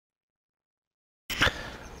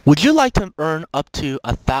Would you like to earn up to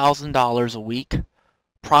 $1,000 a week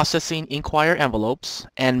processing Inquirer envelopes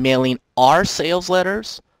and mailing our sales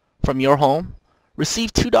letters from your home?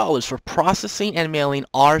 Receive $2 for processing and mailing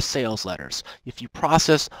our sales letters. If you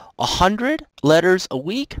process 100 letters a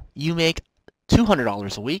week, you make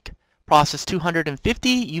 $200 a week. Process 250,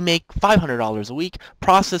 you make $500 a week.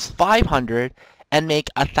 Process 500 and make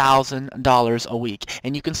 $1,000 a week.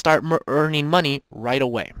 And you can start earning money right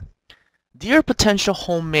away. Dear potential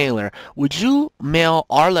home mailer, would you mail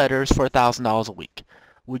our letters for $1,000 a week?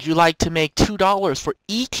 Would you like to make $2 for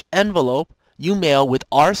each envelope you mail with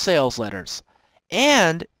our sales letters?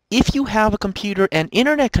 And if you have a computer and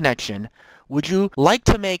internet connection, would you like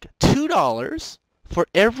to make $2 for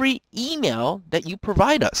every email that you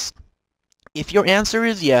provide us? If your answer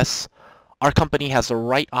is yes, our company has the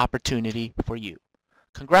right opportunity for you.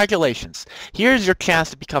 Congratulations! Here's your chance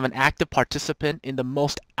to become an active participant in the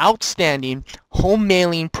most outstanding home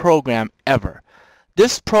mailing program ever.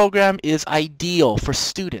 This program is ideal for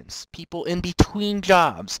students, people in between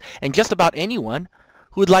jobs, and just about anyone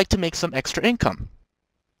who would like to make some extra income.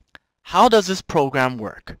 How does this program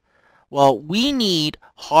work? Well, we need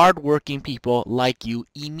hard-working people like you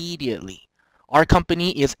immediately. Our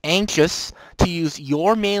company is anxious to use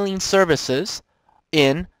your mailing services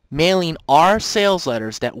in mailing our sales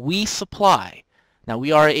letters that we supply. Now,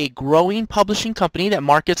 we are a growing publishing company that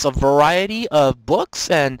markets a variety of books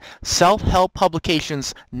and self-help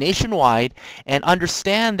publications nationwide, and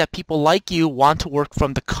understand that people like you want to work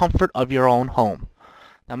from the comfort of your own home.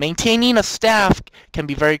 Now, maintaining a staff can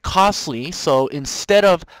be very costly, so instead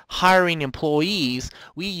of hiring employees,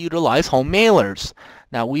 we utilize home mailers.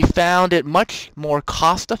 Now, we found it much more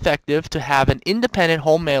cost-effective to have an independent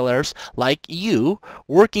home mailers like you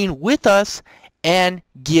working with us, and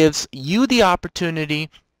gives you the opportunity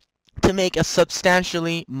to make a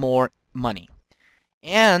substantially more money.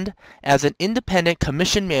 And as an independent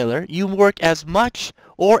commission mailer, you work as much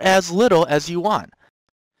or as little as you want.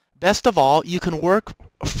 Best of all, you can work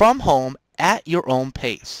from home at your own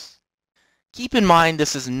pace. Keep in mind,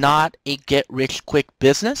 this is not a get-rich-quick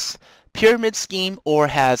business, pyramid scheme, or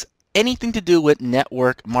has anything to do with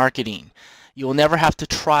network marketing. You will never have to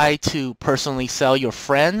try to personally sell your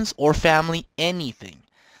friends or family anything.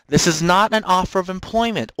 This is not an offer of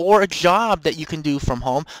employment or a job that you can do from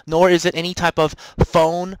home, nor is it any type of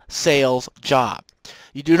phone sales job.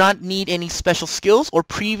 You do not need any special skills or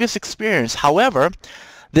previous experience. However,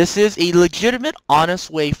 this is a legitimate, honest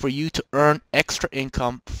way for you to earn extra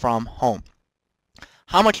income from home.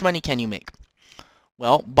 How much money can you make?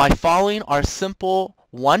 Well, by following our simple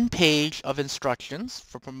one page of instructions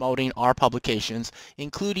for promoting our publications,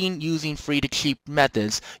 including using free to cheap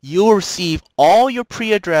methods, you will receive all your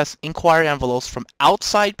pre-addressed inquiry envelopes from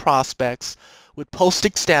outside prospects with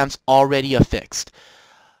postage stamps already affixed.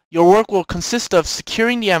 Your work will consist of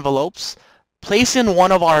securing the envelopes, place in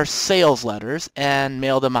one of our sales letters, and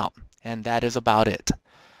mail them out. And that is about it.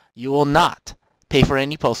 You will not pay for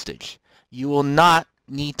any postage. You will not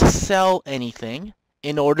need to sell anything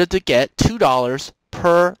in order to get $2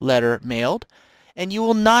 per letter mailed, and you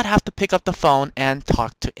will not have to pick up the phone and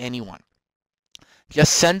talk to anyone.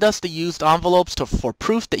 Just send us the used envelopes for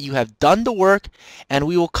proof that you have done the work, and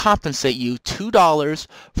we will compensate you $2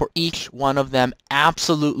 for each one of them,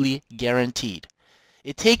 absolutely guaranteed.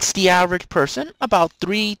 It takes the average person about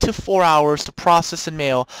 3 to 4 hours to process and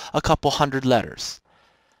mail a couple hundred letters.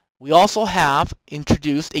 We also have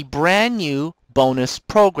introduced a brand new bonus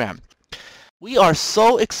program. We are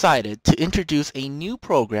so excited to introduce a new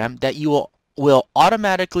program that you will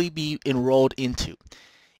automatically be enrolled into.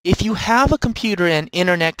 If you have a computer and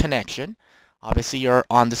internet connection, obviously you're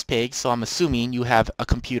on this page, so I'm assuming you have a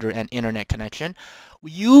computer and internet connection,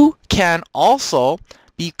 you can also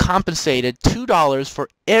be compensated $2 for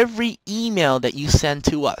every email that you send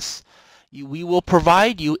to us. We will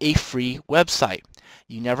provide you a free website.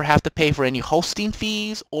 You never have to pay for any hosting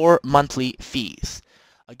fees or monthly fees.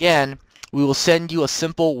 Again, we will send you a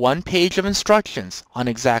simple one page of instructions on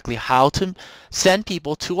exactly how to send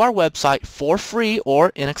people to our website for free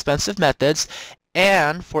or inexpensive methods.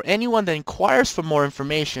 And for anyone that inquires for more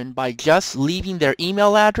information by just leaving their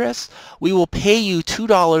email address, we will pay you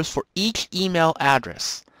 $2 for each email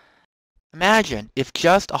address. Imagine if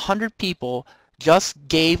just 100 people just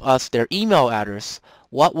gave us their email address,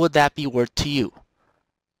 what would that be worth to you?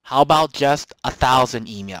 How about just 1,000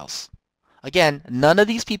 emails? Again, none of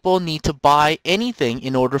these people need to buy anything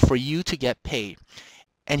in order for you to get paid.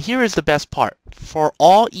 And here is the best part. For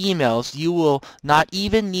all emails, you will not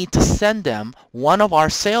even need to send them one of our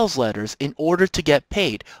sales letters in order to get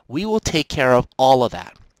paid. We will take care of all of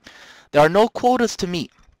that. There are no quotas to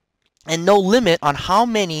meet. and no limit on how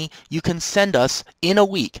many you can send us in a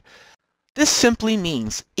week. This simply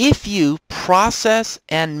means if you process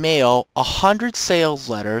and mail 100 sales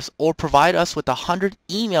letters or provide us with 100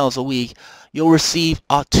 emails a week, you'll receive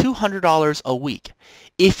 $200 a week.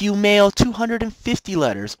 If you mail 250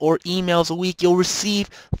 letters or emails a week, you'll receive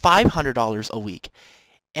 $500 a week.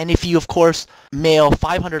 And if you, of course, mail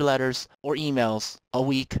 500 letters or emails a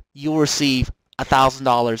week, you'll receive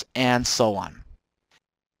 $1,000 and so on.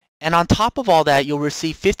 And on top of all that, you'll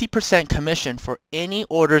receive 50% commission for any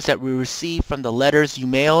orders that we receive from the letters you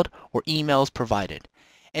mailed or emails provided.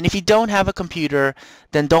 And if you don't have a computer,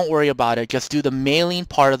 then don't worry about it. Just do the mailing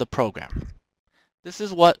part of the program. This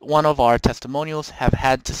is what one of our testimonials have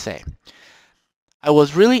had to say. I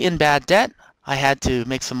was really in bad debt. I had to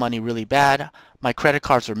make some money really bad. My credit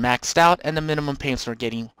cards were maxed out and the minimum payments were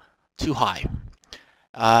getting too high.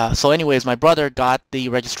 So anyways, my brother got the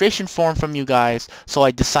registration form from you guys, so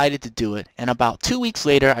I decided to do it. And about 2 weeks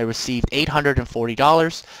later, I received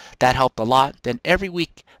 $840. That helped a lot. Then every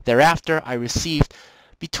week thereafter, I received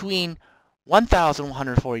between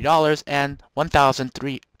 $1,140 and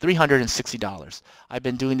 $1,360. I've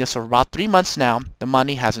been doing this for about 3 months now. The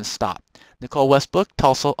money hasn't stopped. Nicole Westbrook,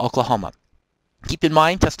 Tulsa, Oklahoma. Keep in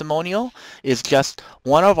mind, testimonial is just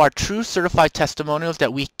one of our true certified testimonials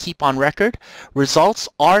that we keep on record. Results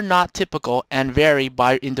are not typical and vary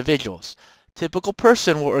by individuals. Typical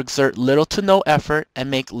person will exert little to no effort and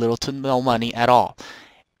make little to no money at all.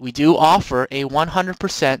 We do offer a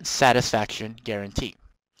 100% satisfaction guarantee.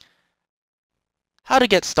 How to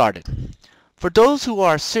get started. For those who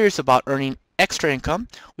are serious about earning extra income,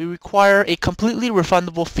 we require a completely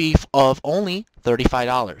refundable fee of only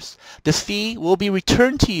 $35. This fee will be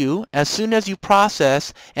returned to you as soon as you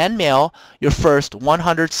process and mail your first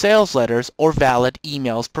 100 sales letters or valid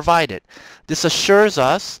emails provided. This assures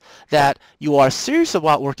us that you are serious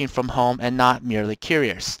about working from home and not merely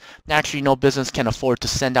curious. Naturally, no business can afford to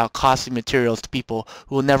send out costly materials to people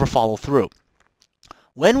who will never follow through.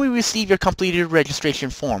 When we receive your completed registration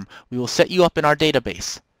form, we will set you up in our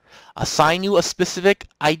database, assign you a specific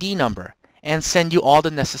ID number, and send you all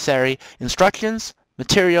the necessary instructions,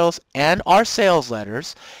 materials, and our sales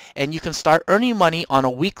letters, and you can start earning money on a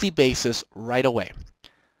weekly basis right away.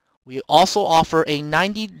 We also offer a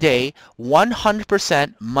 90-day,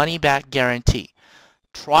 100% money-back guarantee.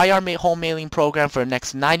 Try our home mailing program for the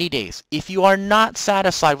next 90 days. If you are not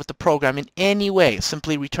satisfied with the program in any way,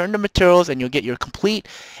 simply return the materials and you'll get your complete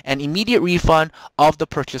and immediate refund of the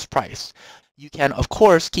purchase price. You can, of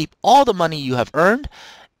course, keep all the money you have earned,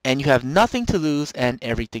 and you have nothing to lose and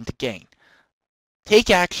everything to gain. Take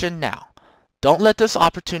action now. Don't let this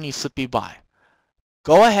opportunity slip you by.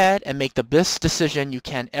 Go ahead and make the best decision you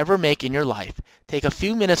can ever make in your life. Take a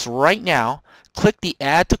few minutes right now. Click the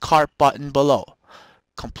Add to Cart button below.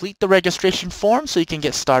 Complete the registration form so you can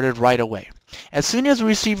get started right away. As soon as we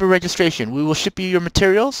receive your registration, we will ship you your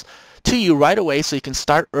materials to you right away so you can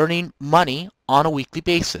start earning money on a weekly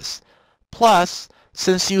basis. Plus,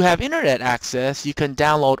 since you have internet access, you can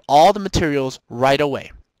download all the materials right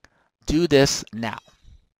away. Do this now.